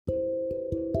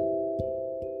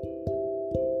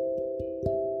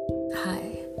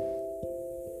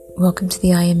Welcome to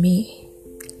the I Am Me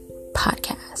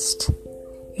podcast.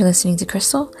 You're listening to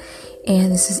Crystal,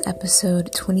 and this is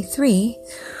episode 23,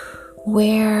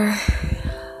 where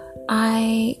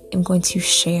I am going to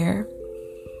share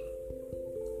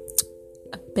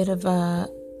a bit of a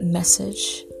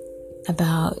message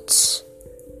about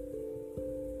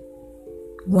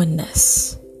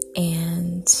oneness.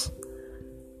 And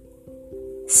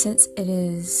since it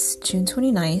is June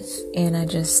 29th and I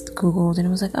just Googled and I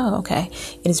was like, oh, okay,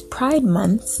 it is Pride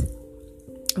Month.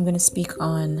 I'm going to speak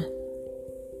on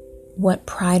what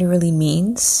pride really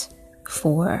means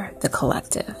for the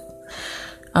collective.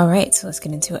 All right, so let's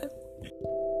get into it.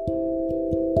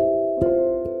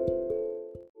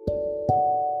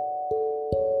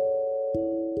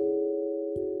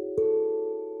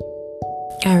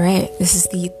 All right, this is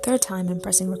the third time I'm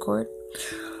pressing record.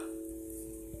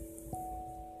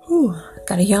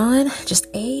 Got a yawn, just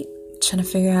ate, trying to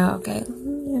figure out, okay,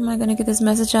 am I going to get this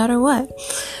message out or what?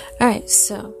 All right,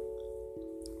 so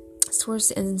it's towards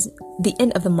the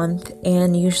end of the month,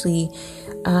 and usually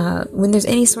when there's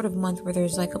any sort of month where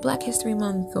there's like a Black History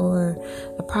Month or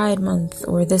a Pride Month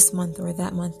or this month or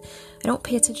that month, I don't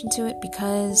pay attention to it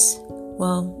because,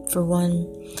 well, for one,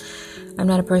 I'm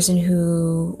not a person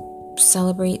who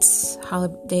celebrates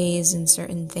holidays and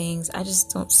certain things. I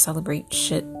just don't celebrate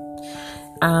shit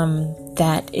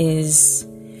that is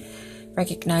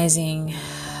recognizing,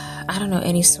 I don't know,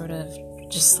 any sort of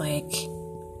just like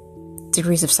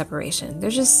degrees of separation. They're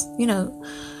just,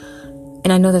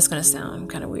 and I know that's going to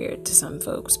sound kind of weird to some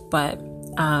folks, but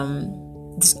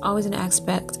there's always an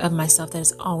aspect of myself that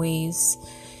has always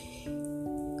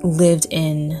lived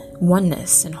in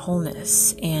oneness and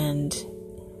wholeness, and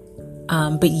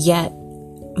but yet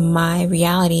my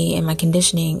reality and my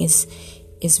conditioning is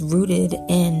rooted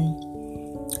in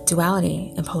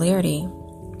duality and polarity.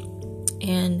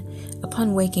 And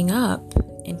upon waking up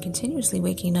and continuously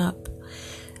waking up,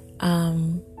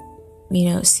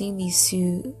 seeing these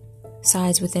two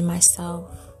sides within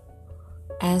myself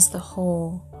as the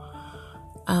whole,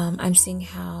 I'm seeing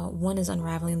how one is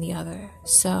unraveling the other.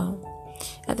 So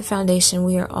at the foundation,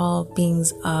 we are all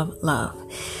beings of love.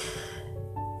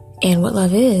 And what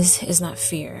love is not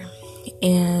fear.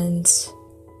 And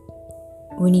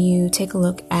when you take a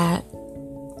look at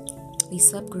these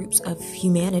subgroups of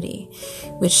humanity,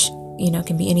 which,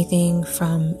 can be anything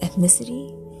from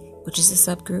ethnicity, which is a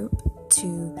subgroup,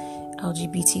 to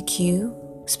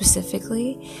LGBTQ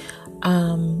specifically,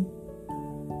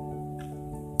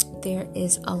 there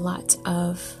is a lot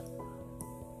of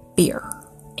fear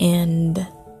and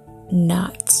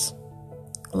not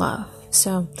love.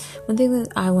 So one thing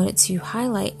that I wanted to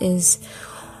highlight is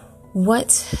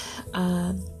what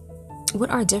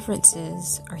our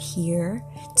differences are here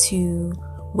to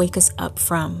wake us up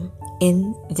from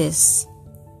in this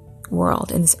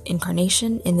world, in this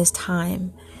incarnation, in this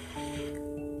time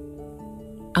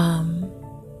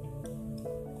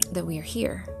that we are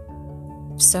here.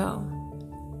 So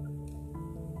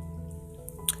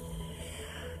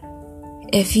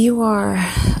if you are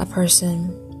a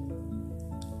person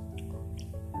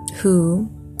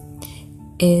who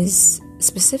is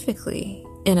specifically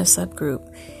in a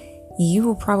subgroup, you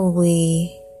will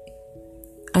probably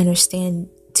understand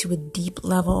to a deep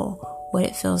level what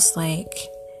it feels like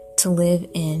to live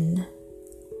in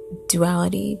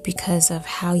duality because of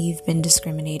how you've been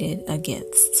discriminated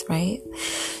against, right?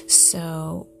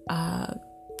 So,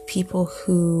 people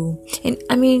who, and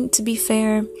I mean, to be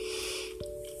fair,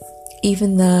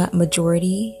 even the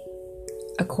majority,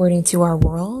 according to our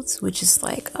world, which is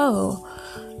like,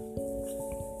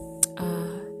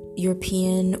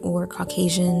 European or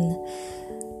Caucasian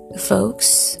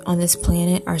folks on this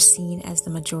planet are seen as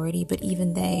the majority, but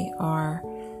even they are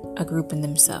a group in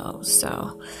themselves.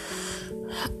 So,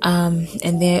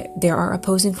 and there are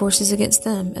opposing forces against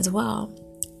them as well.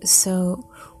 So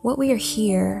what we are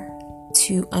here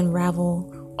to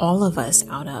unravel all of us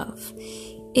out of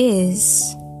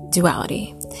is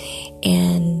duality.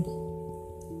 And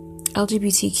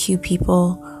LGBTQ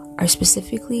people are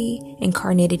specifically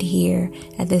incarnated here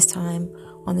at this time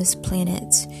on this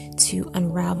planet to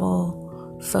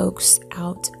unravel folks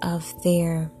out of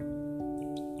their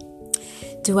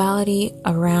duality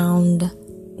around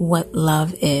what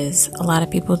love is. A lot of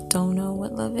people don't know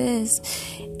what love is,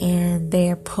 and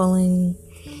they're pulling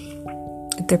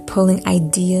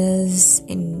ideas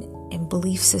and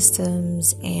belief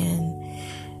systems and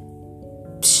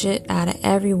shit out of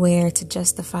everywhere to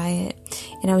justify it.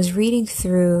 And I was reading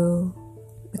through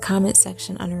the comment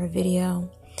section under a video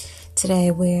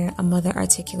today where a mother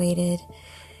articulated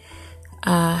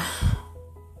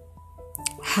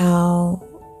how,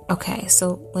 okay,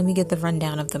 so let me get the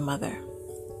rundown of the mother.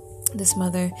 This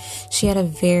mother, she had a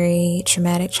very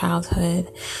traumatic childhood.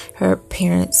 Her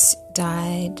parents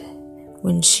died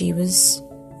when she was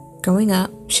growing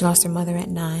up. She lost her mother at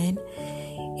 9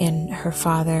 and her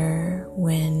father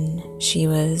when she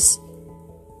was,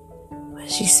 what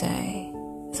did she say?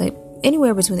 It's like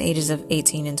anywhere between the ages of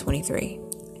 18 and 23.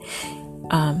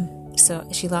 So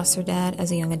she lost her dad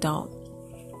as a young adult.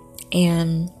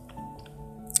 And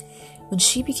when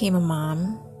she became a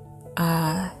mom,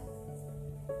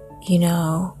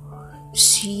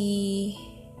 she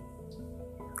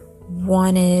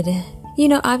wanted,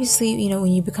 obviously,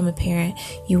 when you become a parent,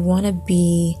 you want to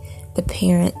be the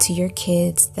parent to your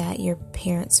kids that your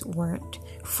parents weren't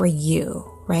for you,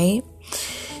 right?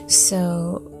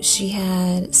 So she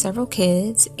had several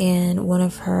kids, and one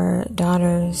of her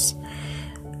daughters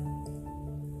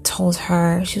told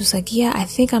her, she was like, yeah, I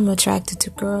think I'm attracted to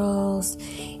girls.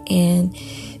 And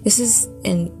let's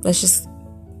just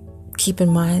keep in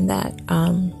mind that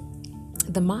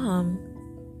the mom,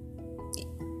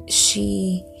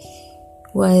 she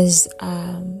was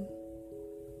a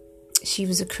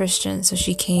Christian, so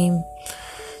she came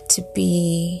to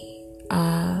be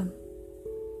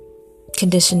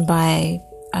conditioned by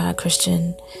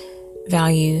Christian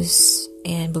values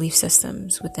and belief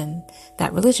systems within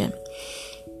that religion.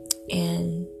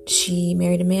 And she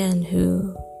married a man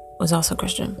who was also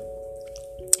Christian,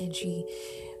 and she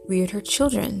reared her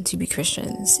children to be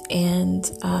Christians. And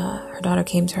her daughter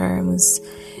came to her and was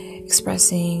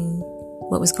expressing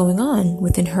what was going on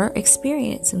within her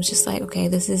experience, and was just like, okay,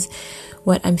 this is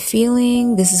what I'm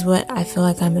feeling, this is what I feel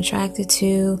like I'm attracted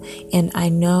to, and I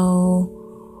know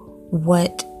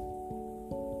what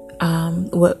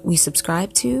we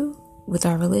subscribe to with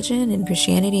our religion and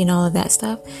Christianity and all of that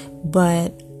stuff,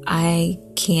 but I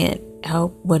can't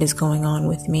help what is going on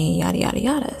with me, yada yada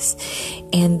yadas.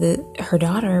 And her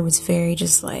daughter was very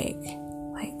just like,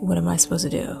 what am I supposed to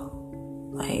do?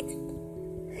 Like,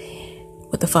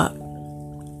 what the fuck?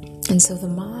 And so the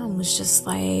mom was just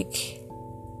like,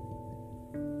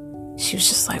 she was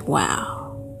just like,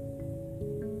 wow.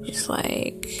 She's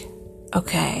like,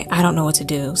 okay, I don't know what to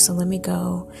do, so let me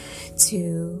go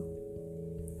to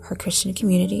her Christian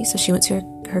community. So she went to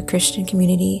her Christian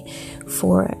community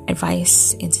for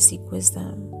advice and to seek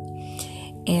wisdom.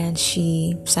 And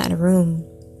she sat in a room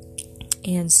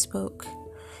and spoke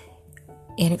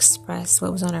and expressed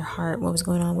what was on her heart, what was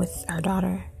going on with her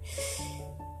daughter.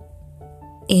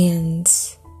 And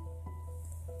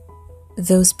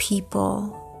those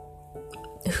people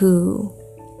who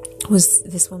was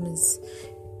this woman's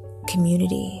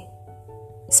community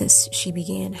since she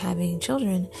began having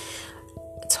children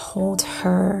told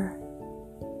her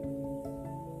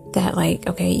that, like,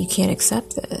 okay, you can't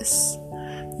accept this.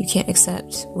 You can't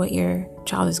accept what your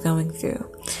child is going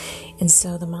through. And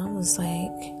so the mom was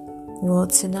like, well,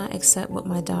 to not accept what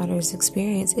my daughter's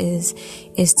experience is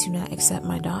to not accept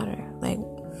my daughter. Like,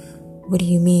 what do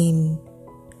you mean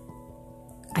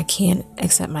I can't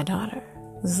accept my daughter?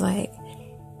 It was like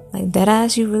that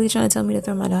ass, you really trying to tell me to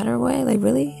throw my daughter away? Like,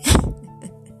 really?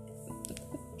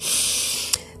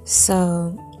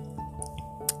 So,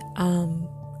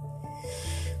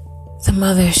 the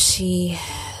mother, she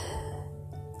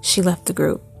left the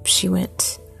group. She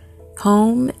went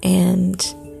home and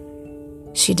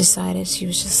she decided, she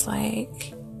was just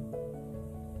like,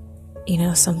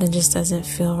 something just doesn't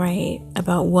feel right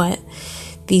about what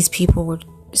these people were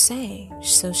saying.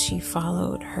 So she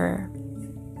followed her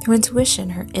intuition,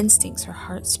 her instincts, her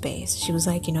heart space. She was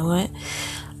like, you know what?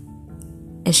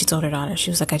 And she told her daughter, she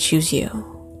was like, I choose you.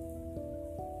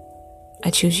 I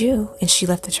choose you. And she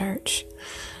left the church.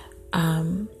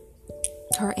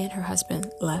 Her and her husband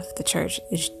left the church.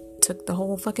 It took the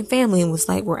whole fucking family and was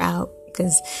like, we're out.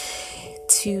 Because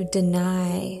to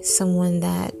deny someone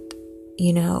that,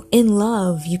 in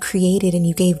love you created and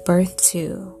you gave birth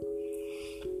to,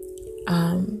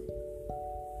 and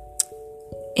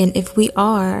if we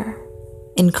are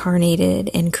incarnated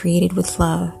and created with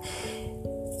love,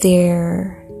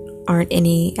 there aren't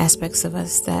any aspects of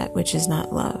us that which is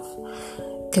not love.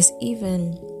 Because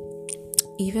even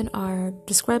our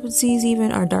discrepancies,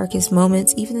 even our darkest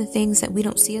moments, even the things that we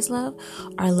don't see as love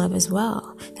are love as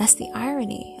well. That's the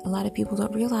irony. A lot of people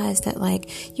don't realize that,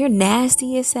 like, your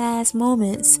nastiest ass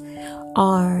moments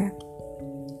are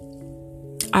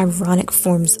ironic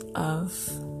forms of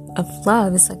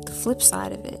love. It's like the flip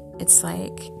side of it. It's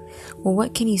like, well,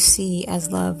 what can you see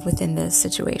as love within this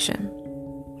situation?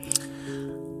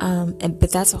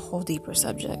 But that's a whole deeper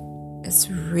subject. It's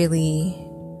really,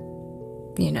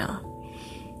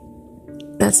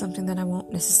 that's something that I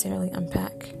won't necessarily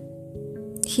unpack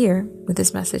here with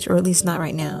this message, or at least not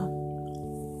right now.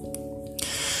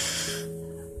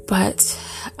 But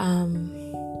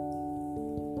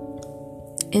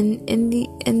in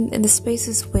the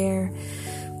spaces where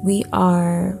we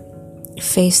are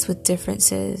faced with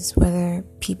differences, whether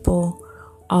people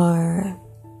are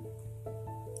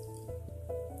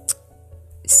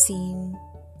seen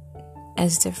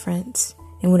as different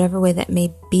in whatever way that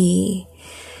may be,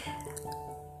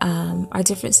 our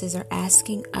differences are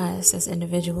asking us as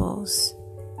individuals,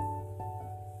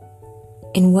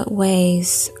 in what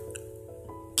ways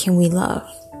can we love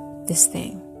this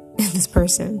thing, this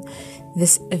person,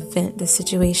 this event, this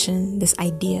situation, this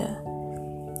idea,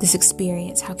 this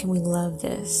experience? How can we love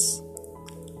this?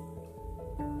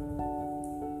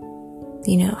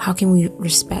 How can we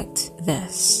respect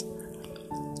this?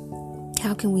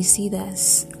 How can we see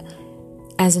this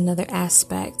as another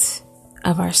aspect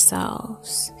of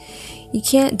ourselves? You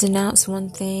can't denounce one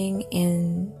thing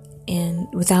and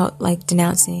without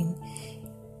denouncing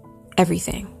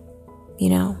everything,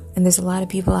 and there's a lot of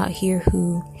people out here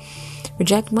who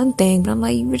reject one thing, but I'm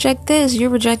like, you reject this, you're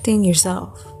rejecting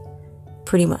yourself,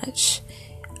 pretty much.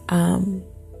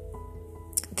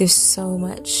 There's so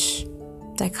much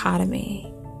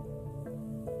dichotomy,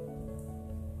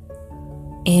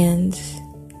 and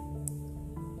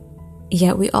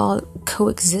yet we all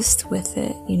coexist with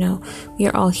it. We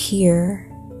are all here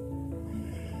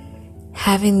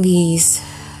having these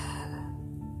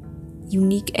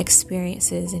unique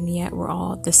experiences, and yet we're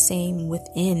all the same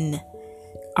within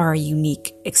our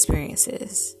unique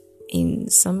experiences.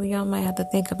 And some of y'all might have to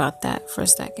think about that for a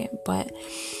second, but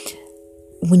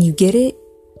when you get it,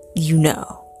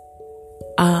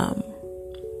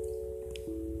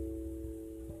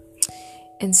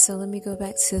 and so let me go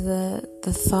back to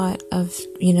the thought of,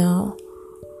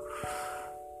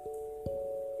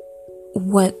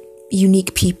 what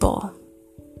unique people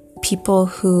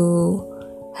who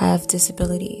have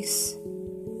disabilities,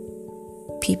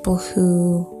 people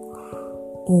who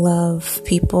love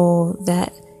people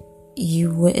that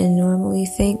you wouldn't normally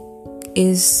think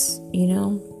is,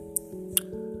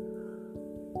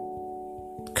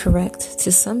 correct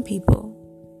to some people.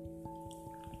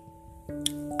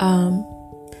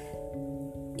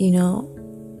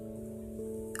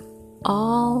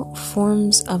 All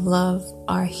forms of love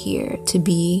are here to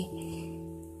be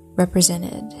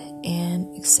represented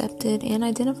and accepted and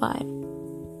identified.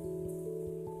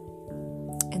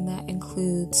 And that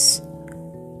includes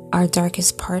our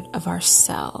darkest part of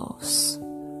ourselves.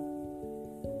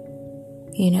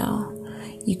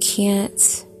 You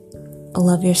can't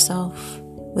love yourself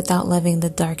without loving the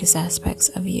darkest aspects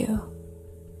of you.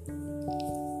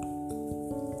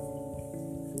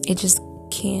 It just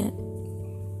can't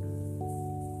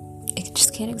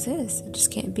exist. It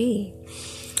just can't be.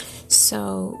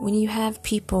 So when you have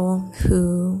people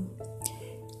who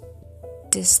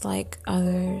dislike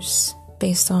others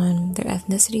based on their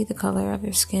ethnicity, the color of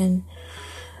their skin,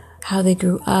 how they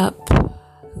grew up,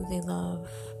 who they love,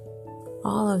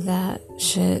 all of that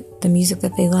shit, the music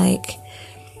that they like,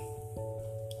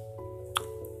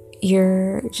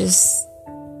 you're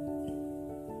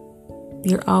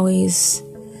always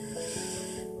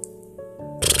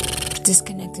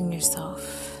disconnecting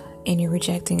yourself, and you're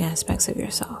rejecting aspects of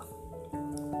yourself.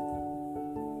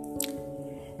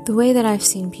 The way that I've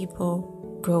seen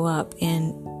people grow up,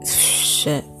 and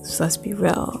shit, so let's be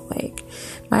real,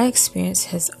 my experience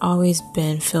has always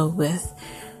been filled with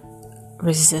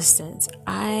resistance.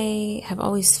 I have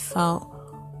always felt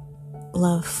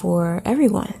love for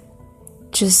everyone,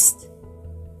 just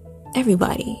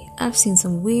everybody. I've seen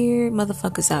some weird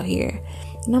motherfuckers out here,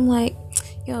 and I'm like,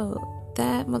 yo,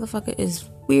 that motherfucker is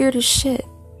weird as shit,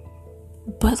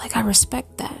 but I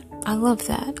respect that. I love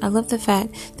that. I love the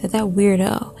fact that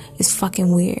weirdo is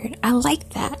fucking weird. I like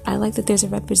that. I like that there's a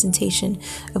representation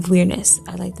of weirdness.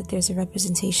 I like that there's a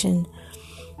representation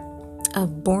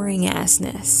of boring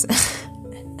assness.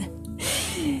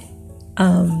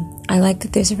 I like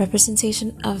that there's a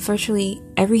representation of virtually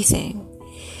everything.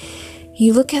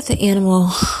 You look at the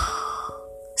animal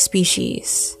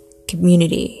species,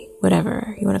 community,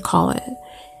 whatever you want to call it,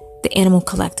 the animal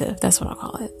collective, that's what I'll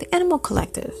call it, the animal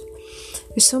collective.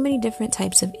 There's so many different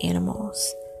types of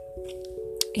animals,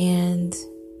 and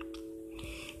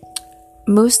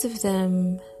most of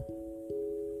them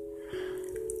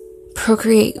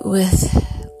procreate with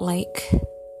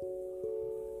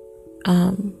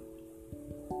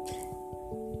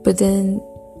but then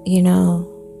you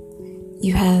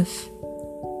have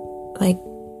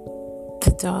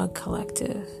the dog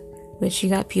collective, which you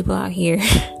got people out here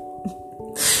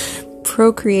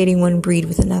procreating one breed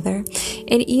with another.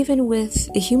 And even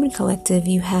with the human collective,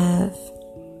 you have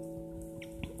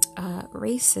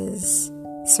races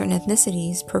certain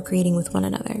ethnicities procreating with one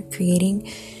another,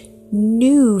 creating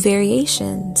new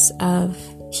variations of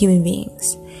human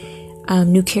beings,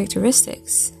 new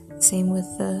characteristics. Same with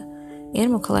the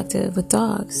animal collective with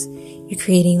dogs. You're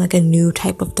creating like a new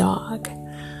type of dog.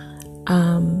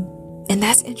 And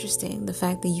that's interesting, the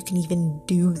fact that you can even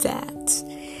do that.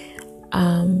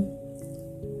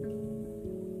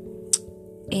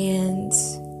 And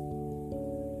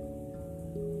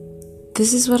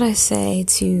this is what I say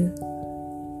to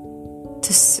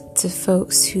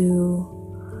folks who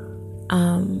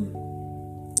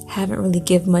haven't really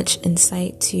give much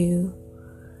insight to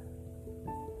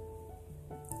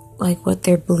like what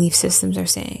their belief systems are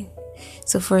saying.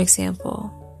 So for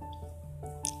example,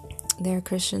 there are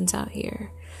Christians out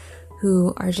here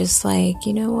who are just like,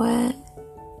 you know what?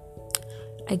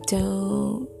 I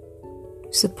don't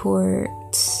support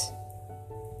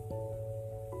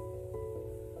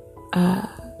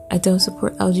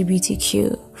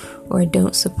LGBTQ, or I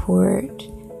don't support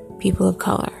people of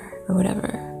color or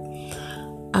whatever.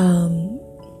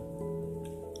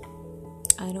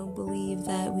 I don't believe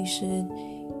that we should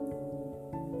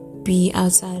be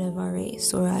outside of our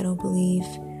race, or I don't believe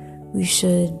we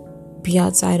should be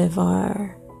outside of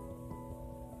our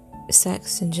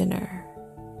sex and gender.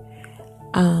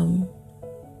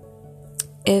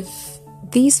 If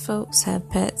these folks have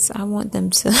pets, I want them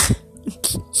to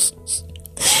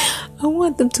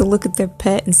look at their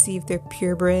pet and see if they're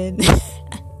purebred.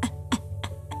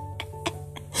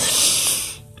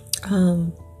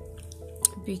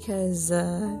 Because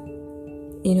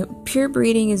pure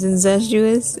breeding is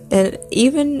incestuous, and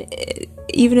even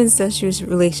incestuous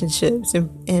relationships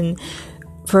and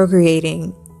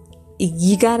procreating,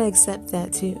 you gotta accept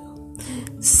that too.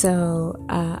 So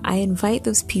I invite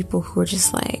those people who are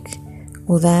just like,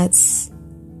 well, that's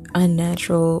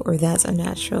unnatural, or that's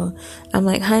unnatural. I'm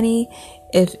like, honey,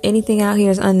 if anything out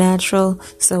here is unnatural,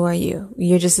 so are you.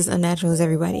 You're just as unnatural as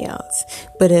everybody else.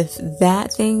 But if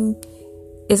that thing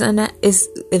is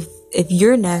if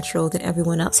you're natural, then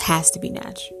everyone else has to be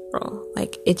natural.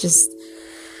 Like, it just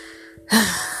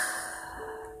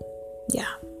yeah.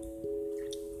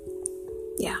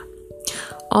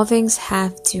 All things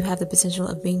have to have the potential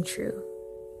of being true,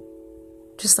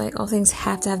 just like all things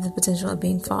have to have the potential of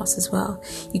being false as well.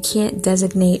 You can't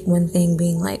designate one thing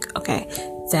being like, okay,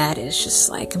 that is just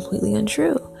like completely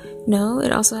untrue. No,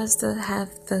 it also has to have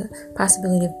the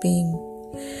possibility of being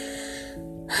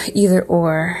either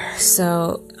or.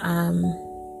 So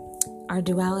our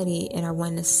duality and our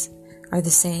oneness are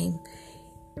the same.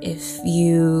 If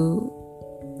you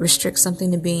restrict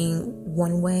something to being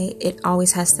one way, it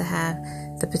always has to have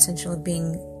the potential of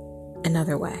being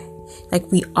another way.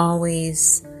 Like, we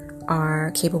always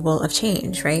are capable of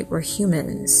change, right? We're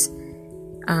humans.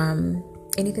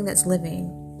 Anything that's living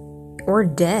or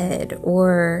dead,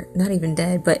 or not even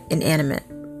dead, but inanimate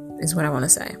is what I want to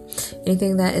say.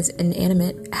 Anything that is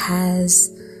inanimate has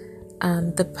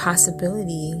the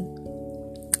possibility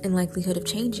and likelihood of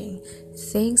changing.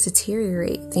 Things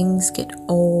deteriorate, things get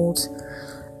old.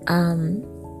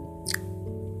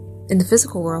 In the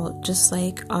physical world, just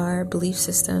like our belief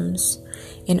systems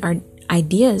and our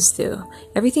ideas do,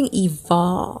 everything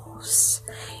evolves.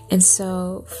 And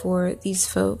so for these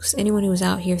folks, anyone who's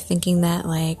out here thinking that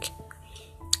like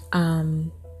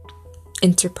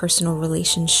interpersonal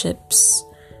relationships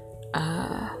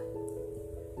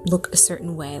look a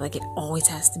certain way, like it always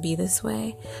has to be this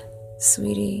way,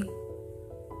 sweetie,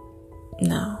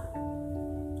 no.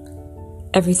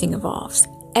 Everything evolves,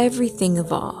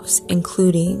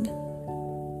 including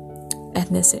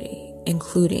ethnicity,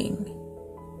 including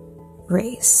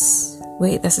race.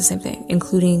 Wait, that's the same thing.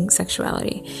 Including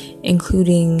sexuality,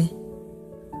 including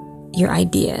your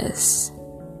ideas,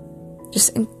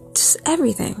 just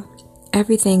everything.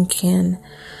 Everything can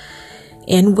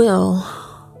and will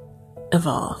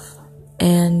evolve.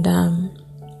 And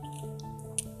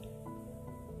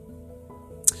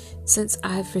since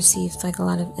I've received like a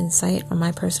lot of insight on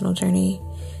my personal journey,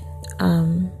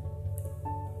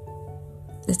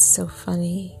 it's so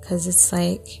funny because it's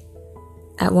like,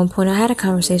 at one point I had a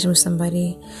conversation with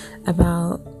somebody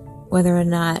about whether or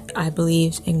not I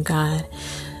believed in God,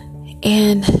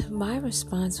 and my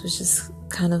response was just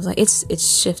kind of like, it's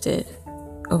shifted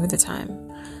over the time,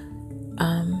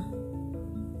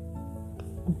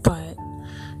 but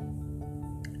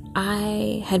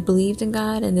I had believed in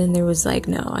God, and then there was like,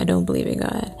 no, I don't believe in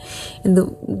God. And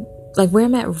where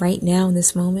I'm at right now in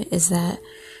this moment is that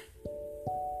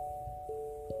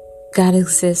God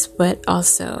exists, but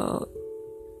also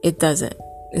it doesn't.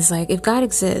 It's like, if God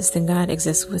exists, then God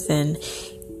exists within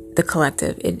the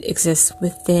collective. It exists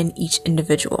within each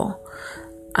individual.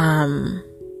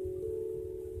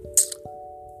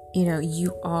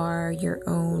 you are your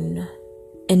own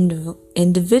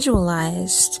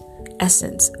individualized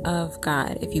essence of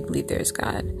God, if you believe there is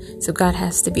God. So God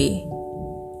has to be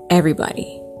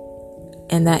everybody.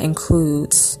 And that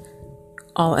includes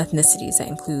all ethnicities, that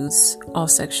includes all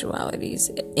sexualities.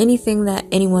 Anything that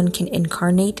anyone can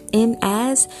incarnate in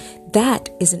as, that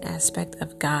is an aspect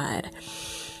of God.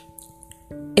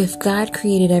 If God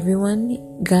created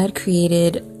everyone, God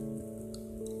created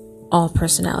all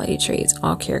personality traits,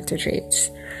 all character traits.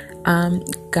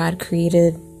 God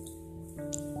created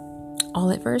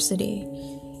all adversity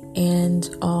and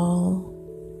all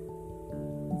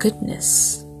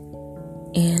goodness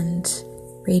and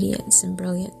radiance and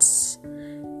brilliance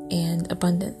and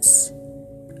abundance.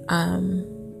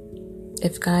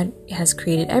 If God has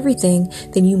created everything,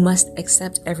 then you must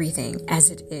accept everything as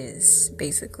it is,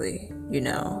 basically,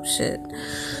 shit.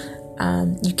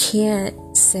 You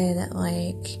can't say that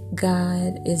like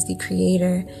God is the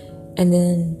creator and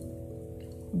then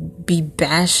be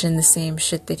bashing the same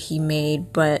shit that he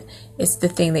made, but it's the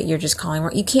thing that you're just calling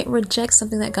wrong. You can't reject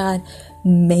something that God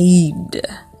made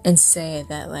and say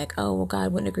that like, oh, well,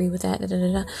 God wouldn't agree with that.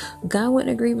 God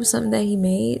wouldn't agree with something that he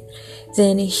made,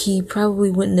 then he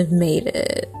probably wouldn't have made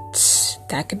it.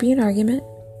 That could be an argument,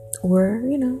 or,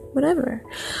 whatever.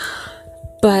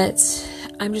 But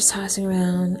I'm just tossing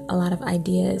around a lot of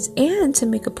ideas, and to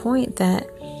make a point that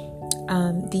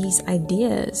these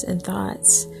ideas and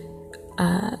thoughts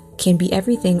can be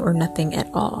everything or nothing at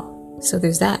all. So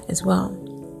there's that as well.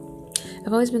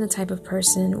 I've always been the type of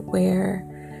person where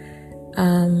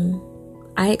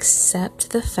I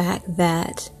accept the fact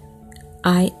that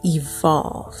I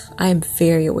evolve. I am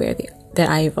very aware that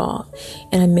I evolve.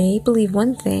 And I may believe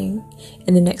one thing,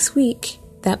 and the next week,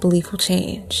 that belief will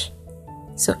change.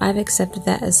 So I've accepted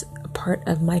that as a part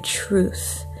of my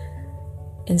truth.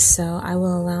 And so I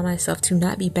will allow myself to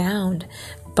not be bound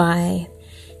by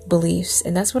beliefs.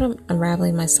 And that's what I'm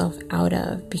unraveling myself out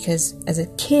of. Because as a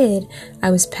kid, I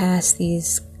was past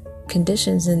these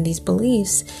conditions and these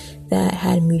beliefs that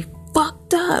had me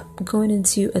fucked up going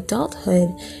into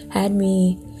adulthood, had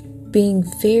me being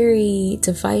very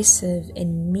divisive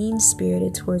and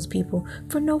mean-spirited towards people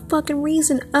for no fucking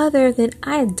reason other than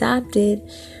I adopted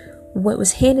what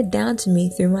was handed down to me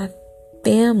through my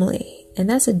family. And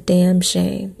that's a damn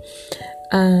shame.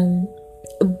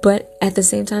 But at the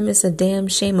same time, it's a damn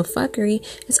shame of fuckery.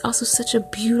 It's also such a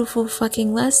beautiful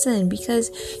fucking lesson,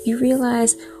 because you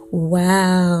realize,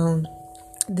 wow,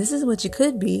 this is what you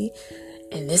could be,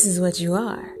 and this is what you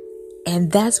are,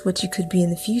 and that's what you could be in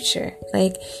the future.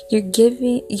 Like, you're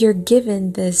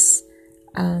given this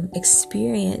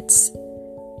experience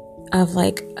of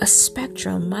like a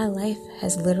spectrum. My life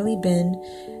has literally been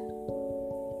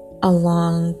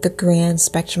along the grand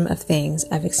spectrum of things.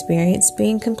 I've experienced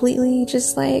being completely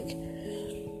just like,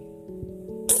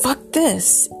 fuck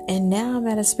this, and now I'm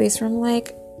at a space where I'm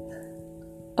like,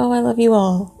 oh, I love you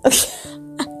all.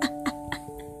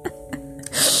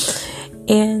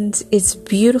 And it's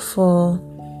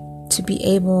beautiful to be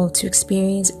able to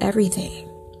experience everything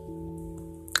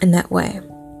in that way.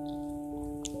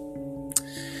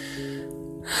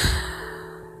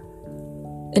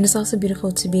 And it's also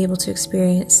beautiful to be able to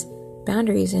experience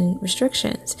boundaries and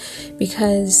restrictions,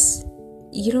 because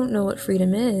you don't know what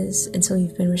freedom is until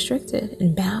you've been restricted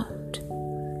and bound.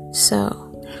 So,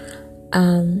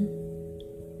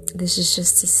 this is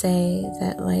just to say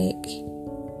that, like,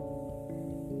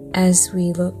 as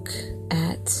we look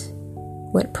at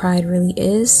what pride really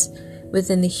is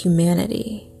within the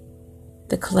humanity,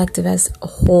 the collective as a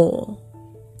whole,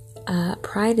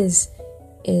 pride is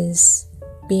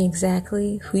being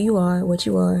exactly who you are, what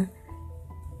you are,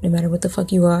 no matter what the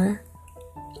fuck you are.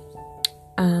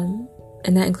 And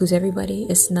that includes everybody.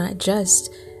 It's not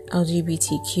just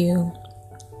LGBTQ.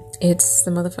 It's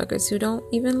the motherfuckers who don't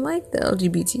even like the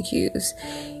LGBTQs.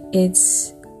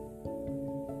 It's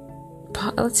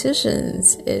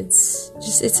politicians. It's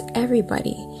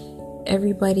everybody.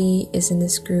 Everybody is in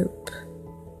this group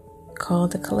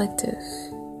called the collective.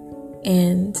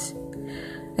 And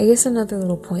I guess another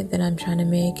little point that I'm trying to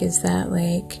make is that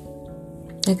like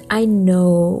I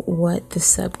know what the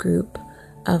subgroup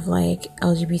of like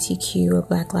LGBTQ or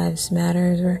Black Lives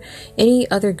Matters or any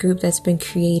other group that's been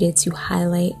created to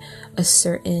highlight a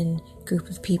certain group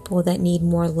of people that need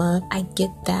more love. I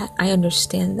get that. I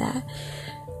understand that.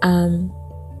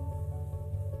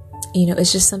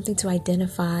 It's just something to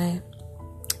identify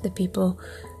the people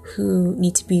who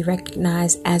need to be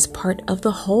recognized as part of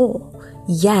the whole.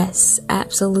 Yes,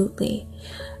 absolutely.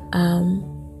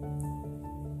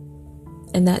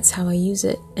 And that's how I use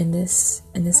it in this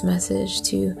message,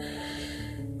 to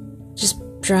just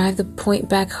drive the point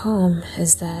back home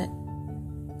is that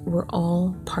we're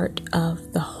all part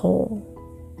of the whole.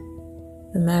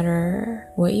 No matter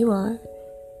what you are,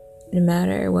 no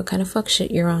matter what kind of fuck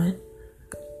shit you're on,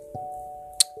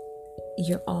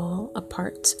 you're all a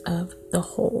part of the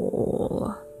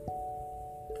whole.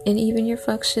 And even your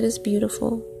fuck shit is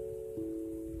beautiful.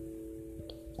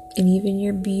 And even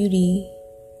your beauty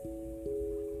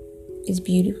is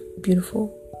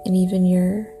beautiful. And even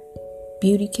your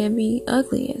beauty can be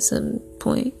ugly at some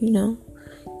point, you know.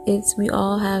 We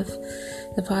all have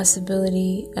the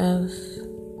possibility of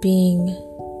being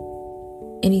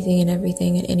anything and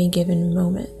everything at any given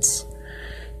moment.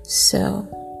 So,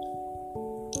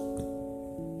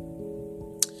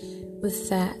 with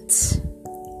that,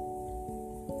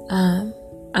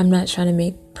 I'm not trying to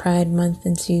make Pride Month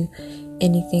into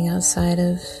anything outside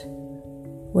of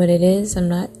what it is. I'm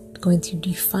not going to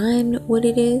define what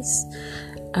it is.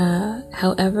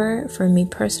 However, for me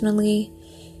personally,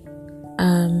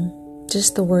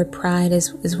 just the word pride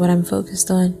is what I'm focused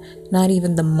on. Not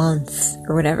even the month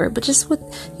or whatever, but just with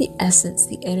the essence,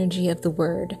 the energy of the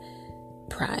word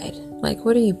pride. Like,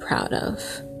 what are you proud of?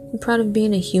 I'm proud of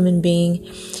being a human being,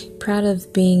 proud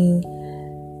of being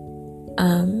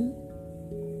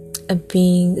a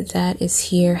being that is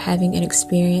here having an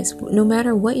experience, no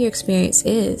matter what your experience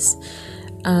is.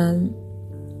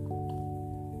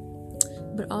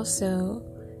 But also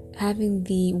having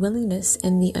the willingness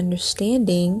and the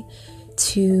understanding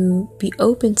to be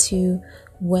open to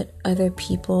what other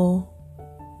people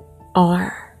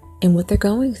are and what they're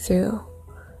going through.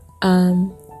 I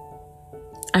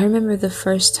remember the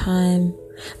first time,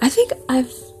 I think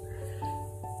I've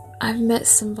met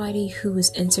somebody who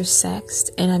was intersexed,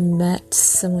 and I met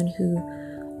someone who,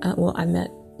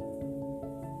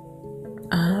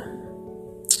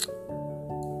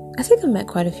 I think I met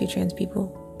quite a few trans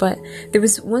people, but there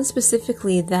was one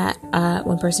specifically that,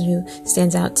 one person who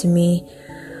stands out to me,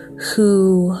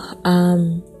 who,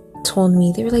 told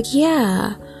me, they were like,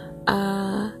 yeah,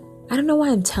 I don't know why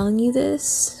I'm telling you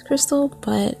this, Crystal,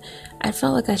 but I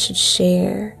felt like I should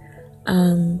share.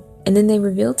 And then they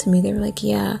revealed to me, they were like,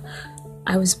 yeah,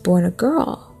 I was born a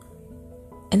girl.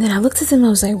 And then I looked at them and I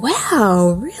was like,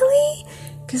 wow, really?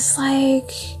 Because,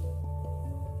 like,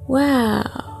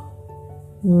 wow,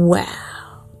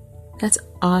 that's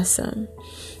awesome.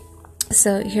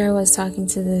 So here I was talking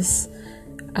to this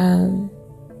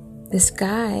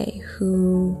guy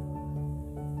who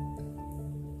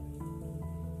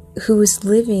was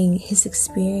living his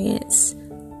experience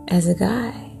as a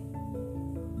guy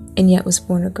and yet was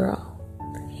born a girl.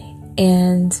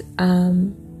 And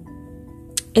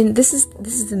this is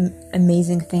the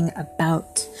amazing thing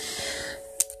about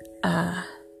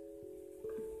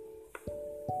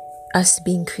us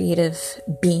being creative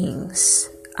beings,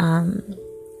 and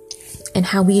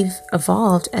how we've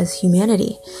evolved as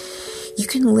humanity. You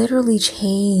can literally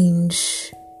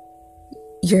change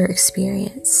your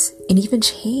experience and even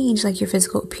change like your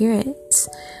physical appearance.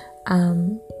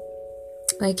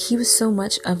 Like, he was so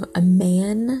much of a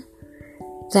man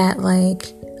that,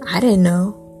 like, I didn't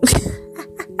know.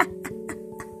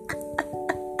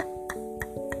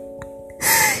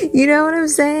 You know what I'm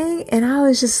saying? And I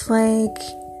was just like,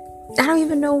 I don't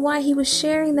even know why he was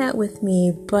sharing that with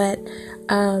me, but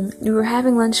we were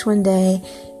having lunch one day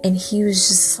and he was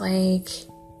just like,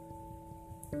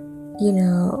 you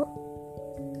know,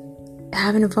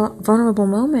 having a vulnerable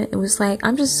moment. It was like,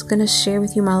 I'm just gonna share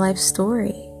with you my life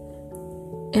story.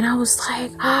 And I was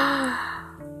like, I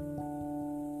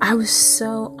was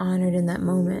so honored in that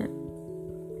moment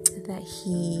that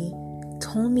he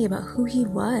told me about who he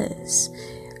was,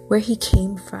 where he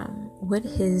came from, what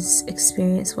his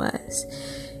experience was.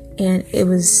 And it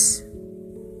was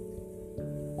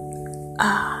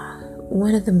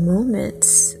one of the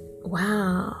moments,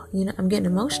 wow, you know, I'm getting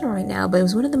emotional right now, but it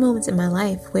was one of the moments in my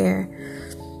life where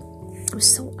I was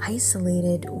so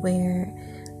isolated, where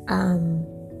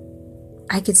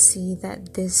I could see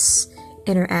that this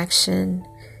interaction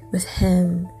with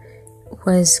him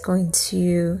was going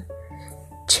to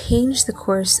change the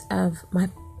course of my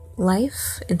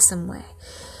life in some way.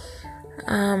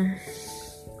 And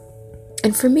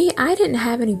for me, I didn't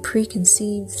have any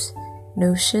preconceived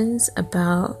notions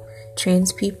about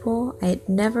trans people. I had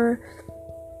never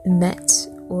met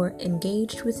or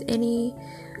engaged with any,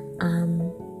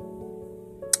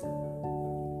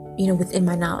 within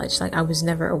my knowledge. Like, I was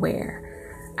never aware.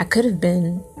 I could have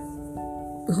been,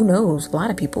 who knows, a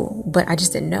lot of people, but I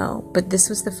just didn't know. But this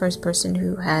was the first person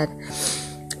who had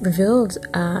revealed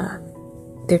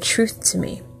their truth to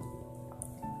me.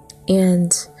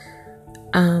 And,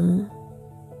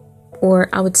 or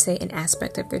I would say an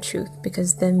aspect of their truth,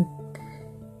 because them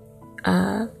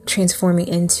transforming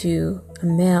into a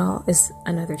male is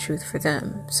another truth for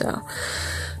them. So,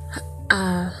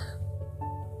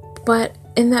 but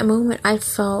in that moment, I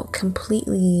felt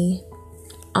completely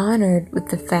honored with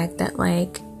the fact that,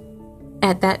 like,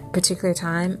 at that particular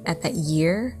time, at that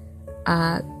year,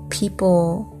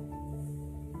 people,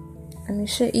 I mean,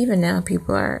 shit, even now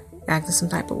people are acting some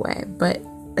type of way, but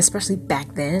especially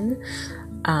back then,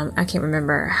 I can't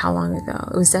remember how long ago.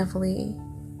 It was definitely,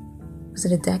 was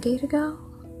it a decade ago?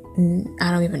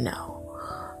 I don't even know.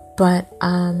 But,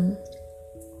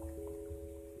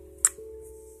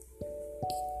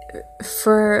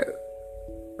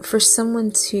 for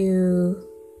someone to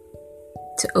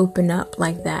open up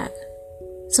like that,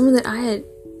 someone that I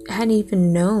hadn't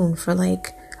even known for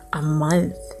like a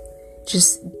month,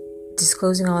 just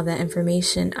disclosing all of that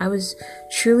information, I was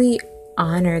truly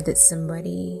honored that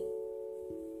somebody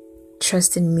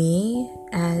trusted me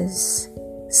as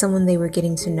someone they were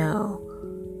getting to know,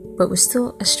 but was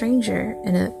still a stranger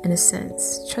in a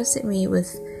sense, trusted me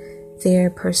with their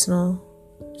personal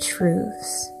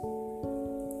truths.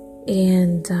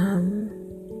 And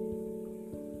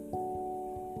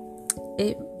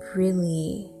it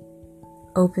really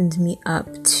opened me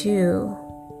up to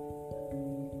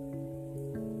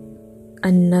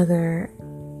another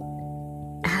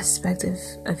aspect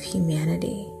of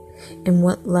humanity and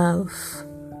what love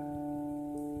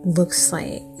looks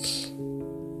like,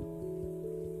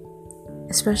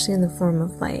 especially in the form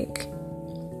of like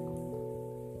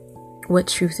what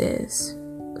truth is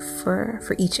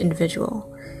for each individual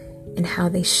and how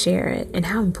they share it, and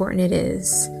how important it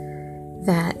is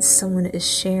that someone is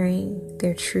sharing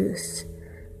their truth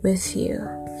with you.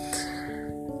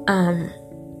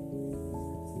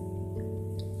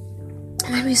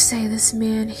 Let me say, this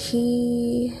man,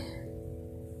 he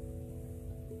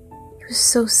was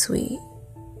so sweet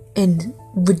and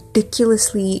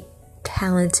ridiculously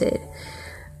talented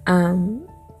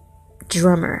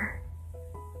drummer.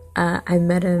 I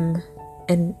met him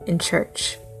in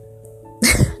church.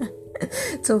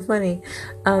 It's so funny.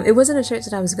 It wasn't a church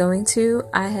that I was going to.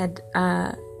 I had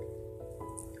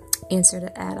answered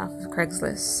an ad off of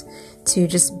Craigslist to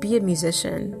just be a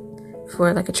musician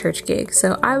for like a church gig.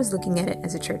 So I was looking at it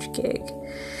as a church gig.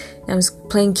 I was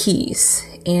playing keys,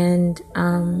 and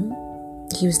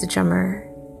he was the drummer,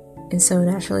 and so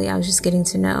naturally I was just getting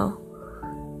to know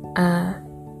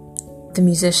the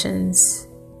musicians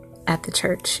at the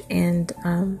church. And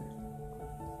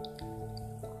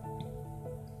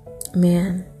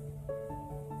man,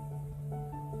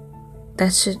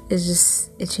 that shit is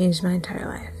just, it changed my entire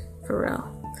life, for real.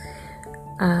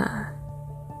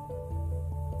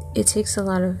 It takes a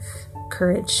lot of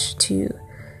courage to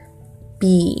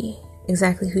be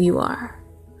exactly who you are,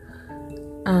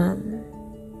 and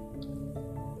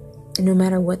no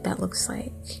matter what that looks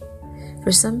like.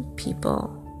 For some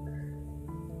people,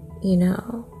 you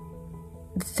know,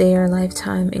 their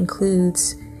lifetime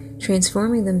includes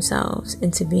transforming themselves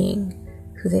into being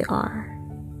who they are.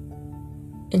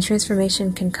 And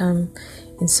transformation can come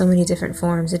in so many different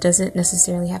forms. It doesn't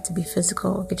necessarily have to be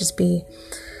physical. It could just be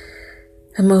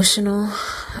emotional.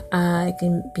 It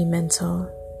can be mental.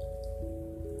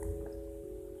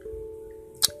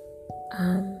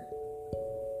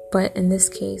 But in this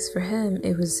case, for him,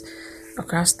 it was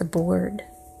across the board.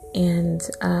 And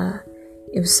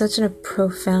it was such a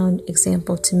profound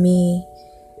example to me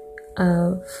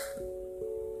of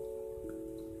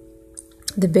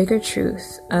the bigger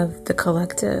truth of the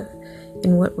collective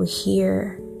and what we're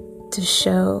here to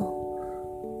show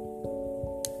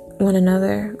one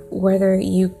another, whether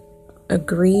you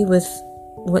agree with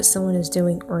what someone is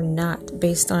doing or not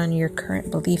based on your current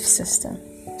belief system.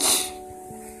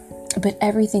 But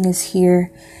everything is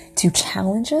here to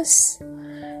challenge us,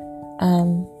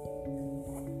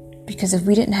 because if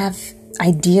we didn't have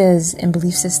ideas and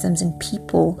belief systems and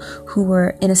people who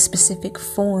were in a specific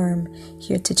form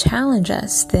here to challenge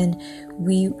us, then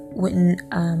we wouldn't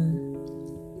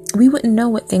know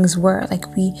what things were. Like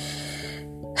we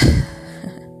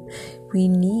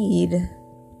need,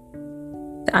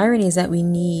 the irony is that we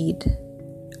need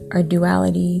our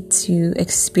duality to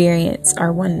experience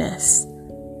our oneness.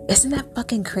 Isn't that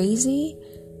fucking crazy?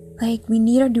 Like, we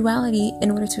need our duality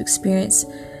in order to experience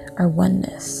our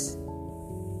oneness.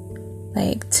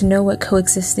 Like, to know what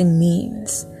coexisting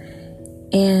means.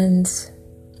 And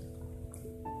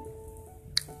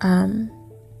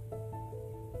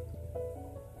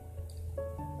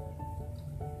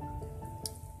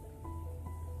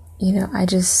you know, I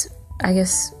guess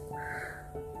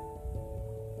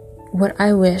what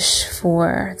I wish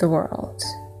for the world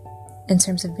in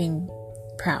terms of being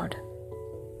proud,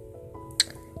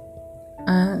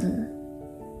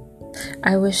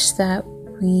 I wish that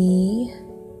we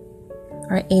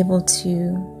are able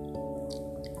to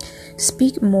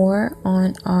speak more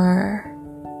on our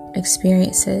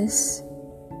experiences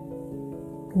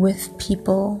with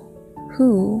people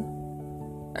who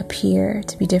appear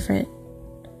to be different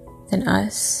than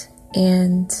us,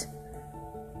 and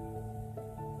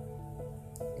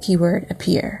keyword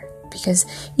appear, because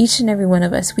each and every one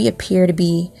of us, we appear to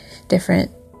be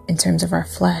different in terms of our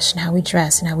flesh and how we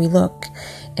dress and how we look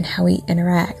and how we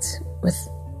interact with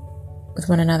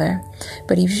one another.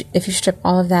 But if you strip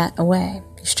all of that away,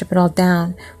 you strip it all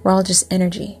down, we're all just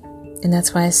energy. And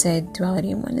that's why I say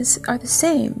duality and oneness are the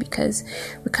same, because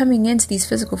we're coming into these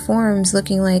physical forms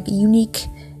looking like unique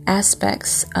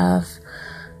aspects of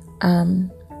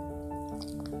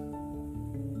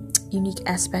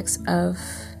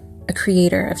a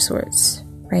creator of sorts,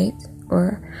 right?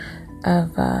 Or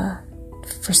of,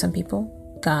 for some people,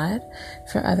 God;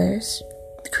 for others,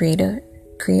 the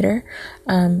creator,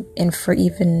 and for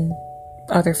even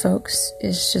other folks,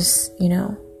 it's just,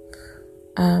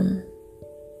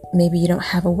 maybe you don't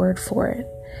have a word for it.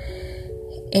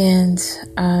 And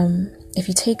if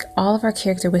you take all of our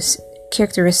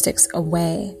characteristics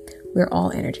away, we're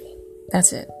all energy.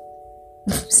 That's it.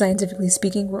 Scientifically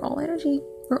speaking, we're all energy.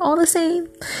 We're all the same.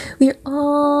 We're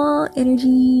all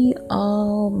energy,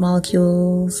 all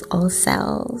molecules, all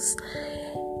cells.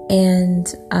 And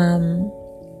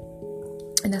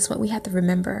that's what we have to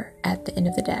remember at the end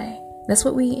of the day. That's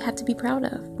what we have to be proud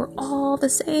of. We're all the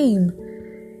same.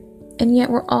 And yet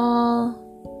we're all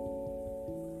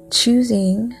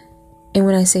choosing. And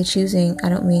when I say choosing, I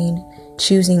don't mean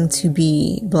choosing to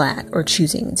be Black or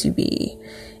choosing to be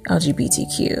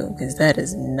LGBTQ, because that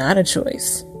is not a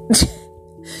choice.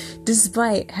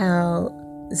 Despite how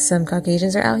some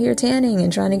Caucasians are out here tanning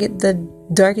and trying to get the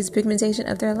darkest pigmentation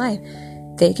of their life.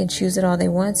 They can choose it all they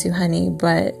want to, honey,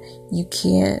 but you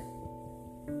can't,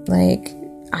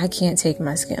 I can't take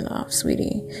my skin off,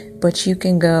 sweetie, but you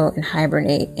can go and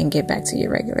hibernate and get back to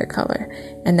your regular color.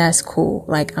 And that's cool.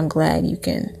 I'm glad you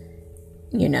can,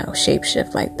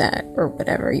 shapeshift like that, or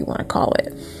whatever you want to call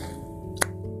it.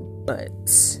 But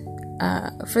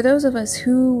for those of us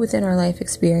who within our life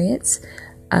experience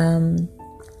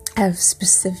have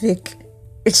specific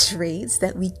traits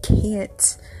that we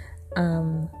can't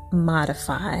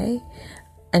modify.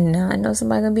 And now I know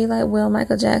somebody gonna be like, well,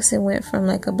 Michael Jackson went from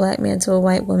a Black man to a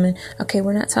white woman. Okay,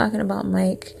 we're not talking about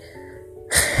Mike.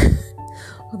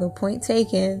 Although point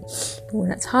taken, but we're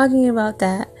not talking about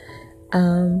that.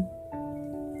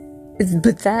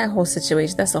 But that whole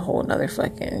situation, that's a whole nother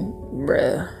fucking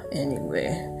bruh.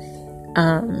 Anyway,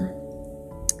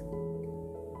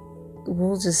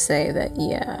 we'll just say that,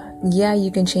 yeah,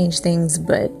 you can change things,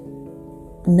 but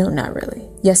no, not really.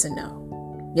 Yes and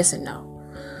no. Yes and no.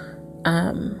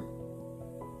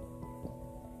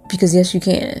 Because yes, you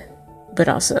can, but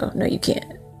also no, you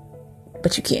can't,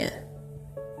 but you can.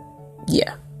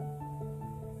 Yeah.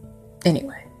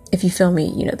 Anyway, if you feel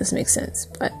me, this makes sense.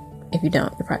 But if you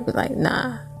don't, you're probably like,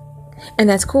 nah. And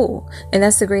that's cool. And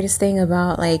that's the greatest thing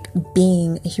about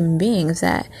being a human being, is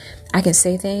that I can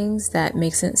say things that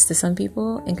make sense to some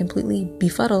people and completely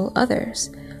befuddle others.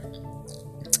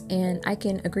 And I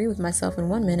can agree with myself in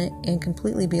 1 minute and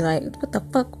completely be like, what the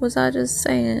fuck was I just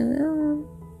saying?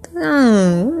 You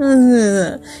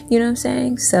know what I'm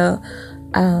saying? So,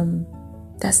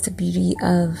 that's the beauty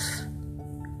of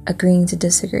agreeing to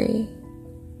disagree.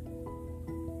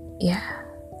 Yeah.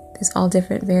 There's all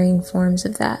different varying forms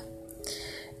of that.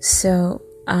 So,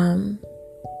 how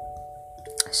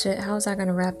was I going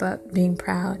to wrap up being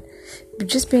proud?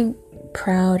 Just being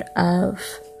proud of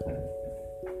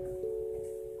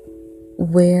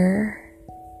where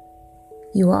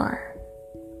you are,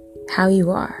 how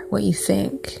you are, what you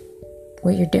think,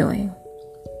 what you're doing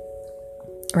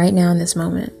right now in this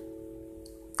moment.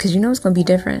 Because it's going to be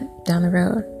different down the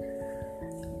road.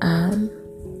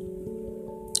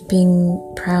 Being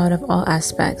proud of all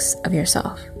aspects of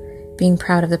yourself. Being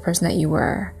proud of the person that you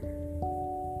were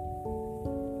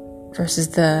versus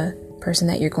the person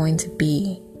that you're going to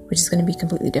be, which is going to be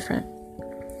completely different.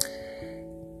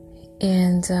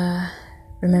 And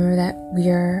remember that we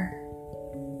are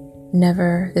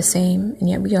never the same, and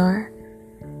yet we are.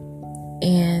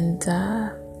 And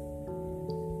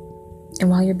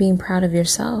while you're being proud of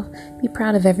yourself, be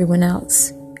proud of everyone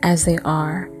else as they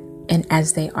are and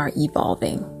as they are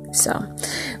evolving. So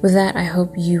with that, I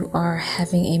hope you are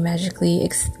having a magically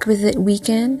exquisite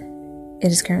weekend.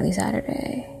 It is currently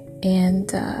Saturday.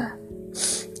 And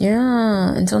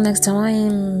until next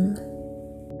time.